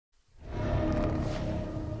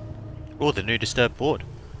Oh, the new disturbed board.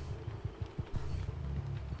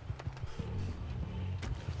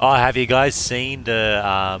 Oh, have you guys seen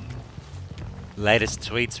the latest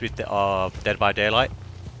tweets with the Dead by Daylight?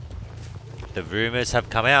 The rumors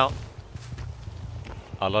have come out.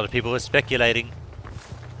 A lot of people are speculating.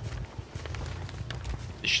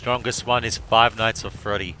 The strongest one is Five Nights at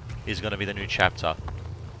Freddy is going to be the new chapter.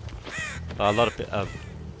 A lot of oh,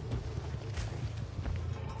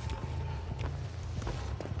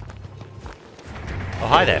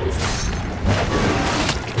 hi there.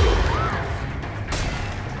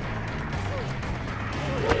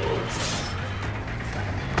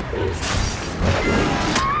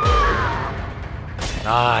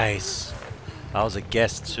 Nice. That was a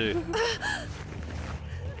guest too.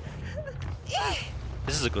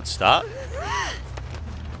 This is a good start.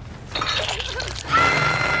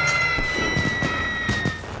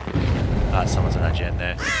 Ah, someone's in that gen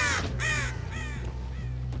there.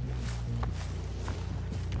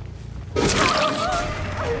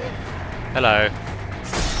 Hello.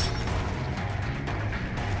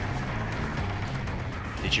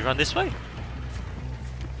 Did you run this way?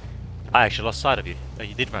 I actually lost sight of you. Oh,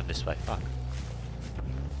 you did run this way. Fuck.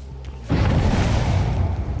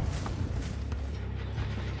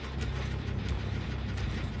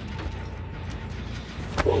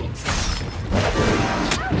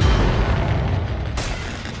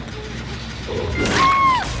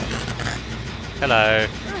 Hello.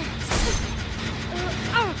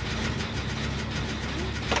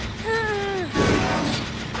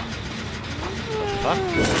 What the fuck?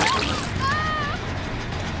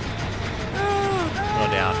 Go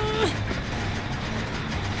down.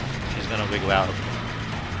 She's gonna wiggle out.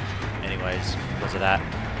 Anyways, because of that.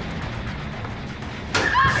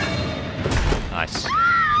 Nice.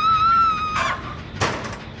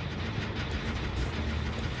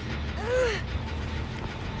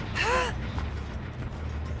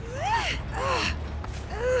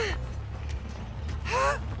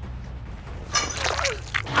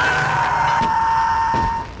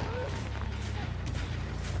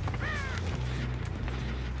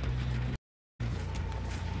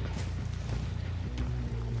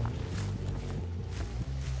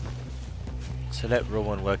 So let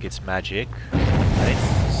Ruin work its magic.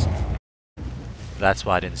 That's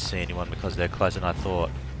why I didn't see anyone, because they're closer than I thought.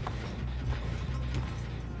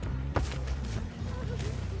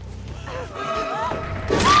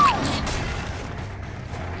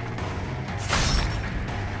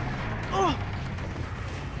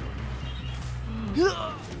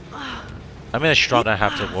 I'm in a strong, I don't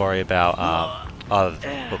have to worry about oh,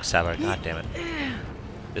 Book Sallow. God damn it.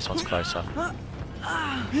 This one's closer.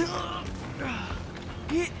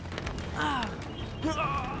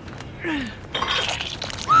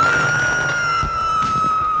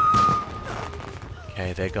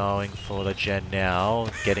 Okay, they're going for the gen now,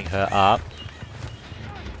 getting her up.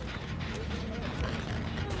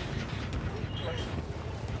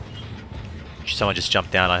 Someone just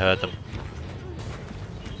jumped down, I heard them.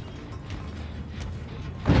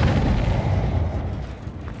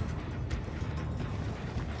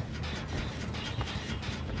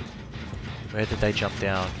 Where did they jump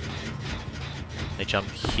down? They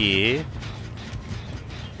jumped here.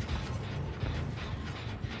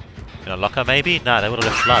 In a locker maybe? No, they would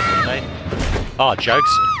have left blood, wouldn't they? Oh,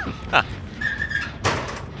 jokes. Huh.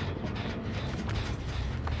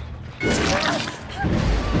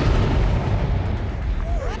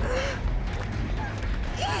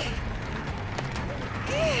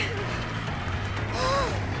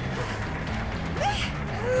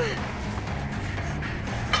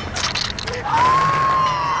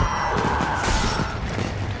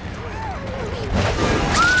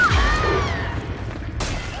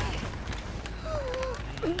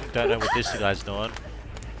 Don't know what this guy's doing.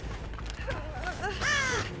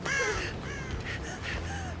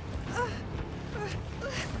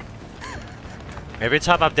 Every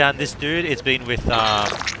time I've done this dude, it's been with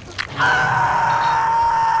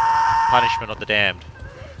Punishment of the Damned.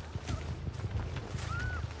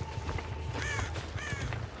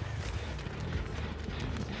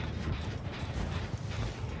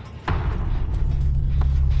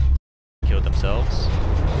 Killed themselves.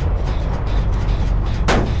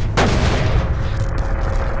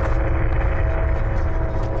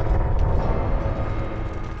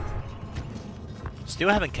 Still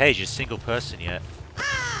haven't caged a single person yet.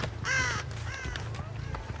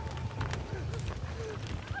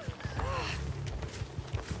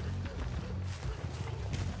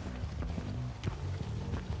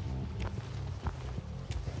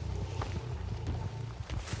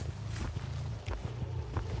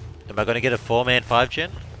 Am I going to get a 4-man 5 gen?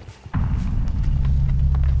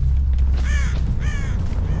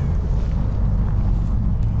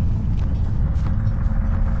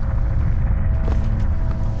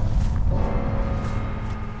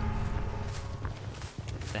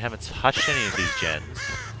 haven't touched any of these gens.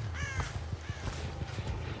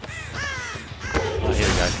 Oh, here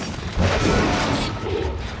we go.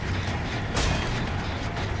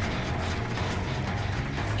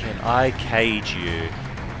 Can I cage you?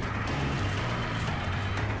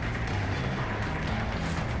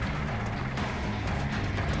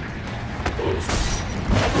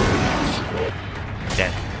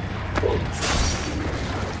 Damn.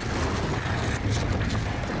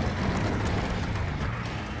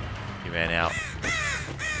 He ran out.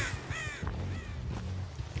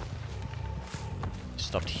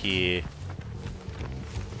 Stopped here.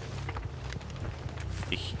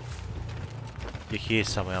 You're here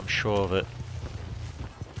somewhere, I'm sure of it.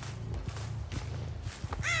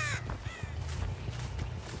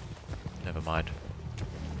 Never mind.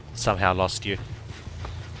 Somehow lost you.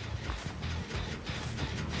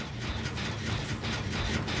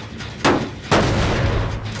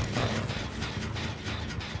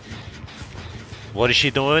 What is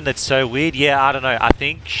she doing? That's so weird. Yeah, I don't know. I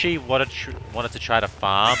think she wanted to try to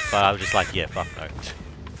farm, but I was just like, yeah, fuck no.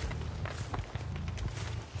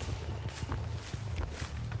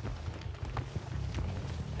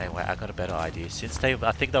 Anyway, I got a better idea. Since I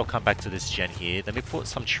think they'll come back to this gen here. Let me put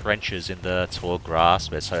some trenches in the tall grass,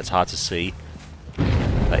 so it's hard to see,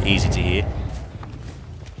 but easy to hear.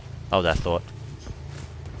 Oh, that thought.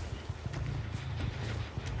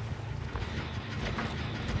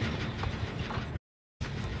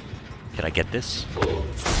 Can I get this?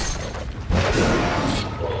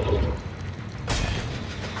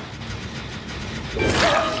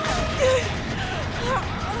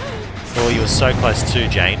 Oh, you were so close too,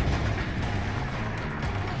 Jane.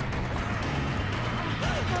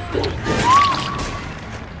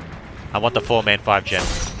 I want the 4-man 5 gen.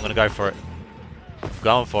 I'm gonna go for it. I'm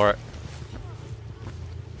going for it.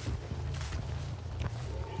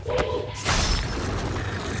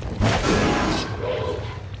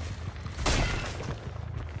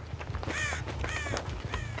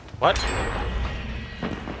 What?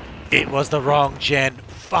 It was the wrong gen.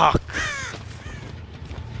 Fuck.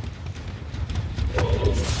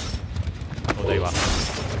 Oh, there you are.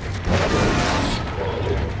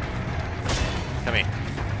 Come here.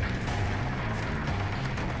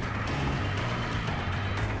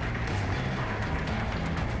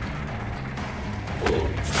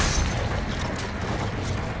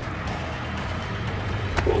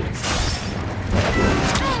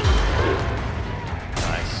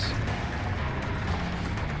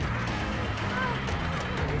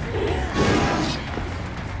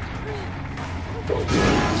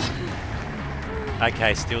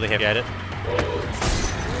 Okay, still the heavy at it.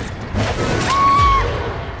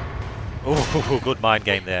 Ooh, good mind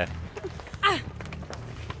game there.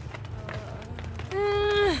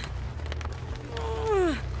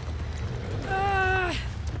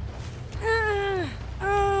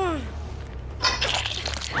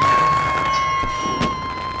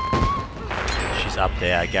 She's up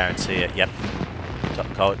there, I guarantee it. Yep.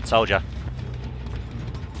 Cold soldier.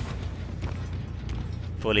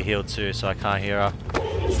 Fully healed too, so I can't hear her.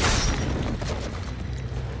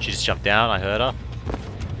 She just jumped down, I heard her.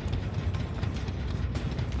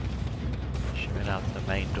 She went out the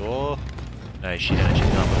main door. No, she didn't.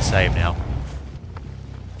 She's not gonna save now.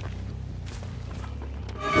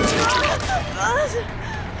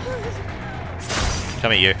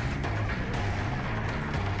 Come at you.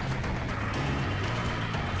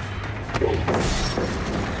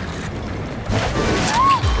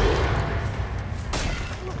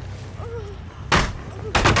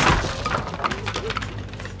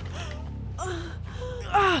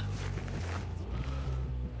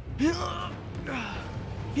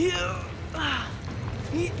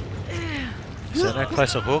 Is there no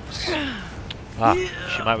closer hooks? Ah,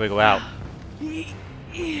 she might wiggle out.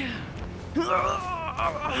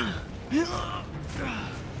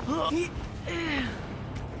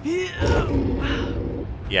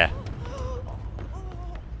 Yeah.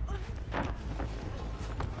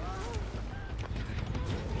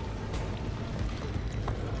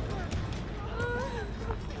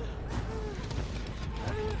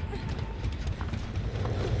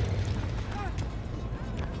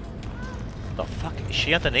 The fuck? Is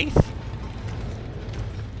she underneath?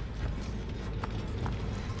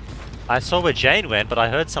 I saw where Jane went, but I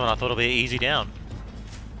heard someone I thought it'll be easy down.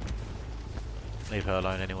 Leave her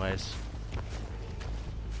alone anyways.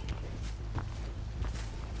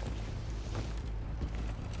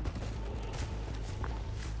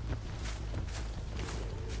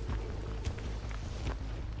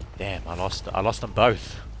 Damn, I lost them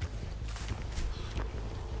both.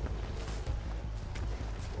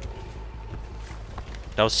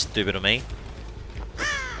 That was stupid of me.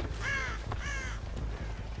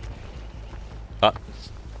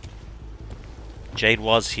 Jade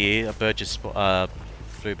was here. A bird just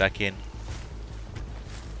flew back in.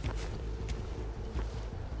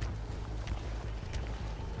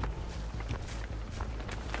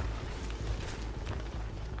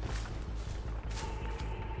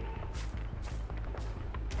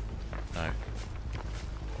 No.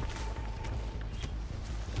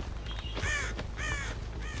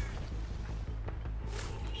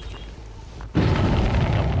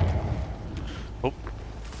 Oh.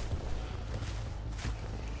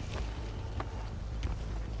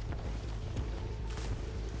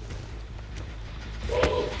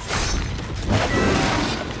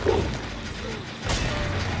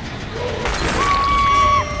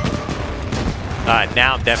 Alright,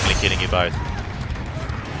 now I'm definitely killing you both.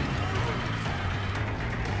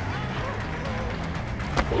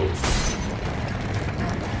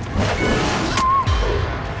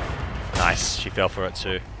 Nice, she fell for it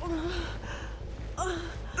too.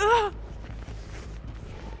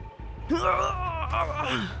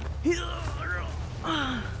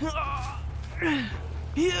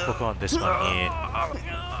 Hook on this one here,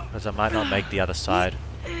 because I might not make the other side.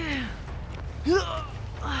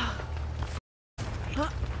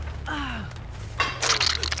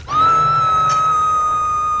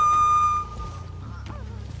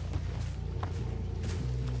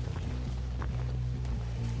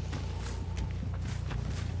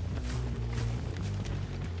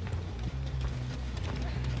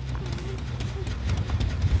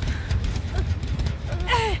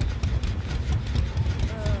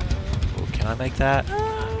 Can I make that?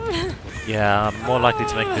 Yeah, I'm more likely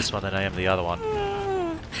to make this one than I am the other one.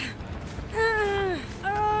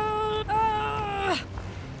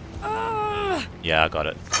 Yeah, I got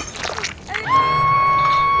it.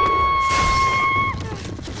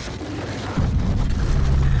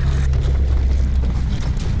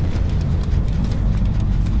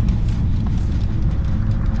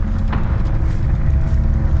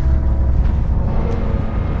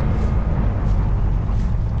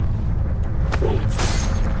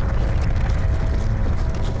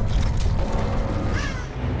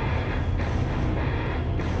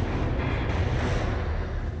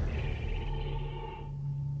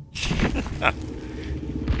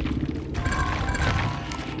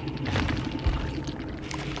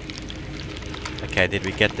 Okay, did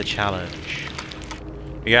we get the challenge?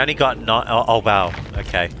 We only got 9. Oh wow,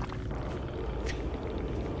 okay.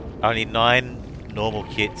 Only 9 normal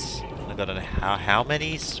kits. I got how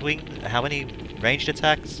many how many ranged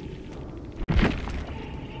attacks?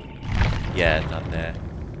 Yeah, none there.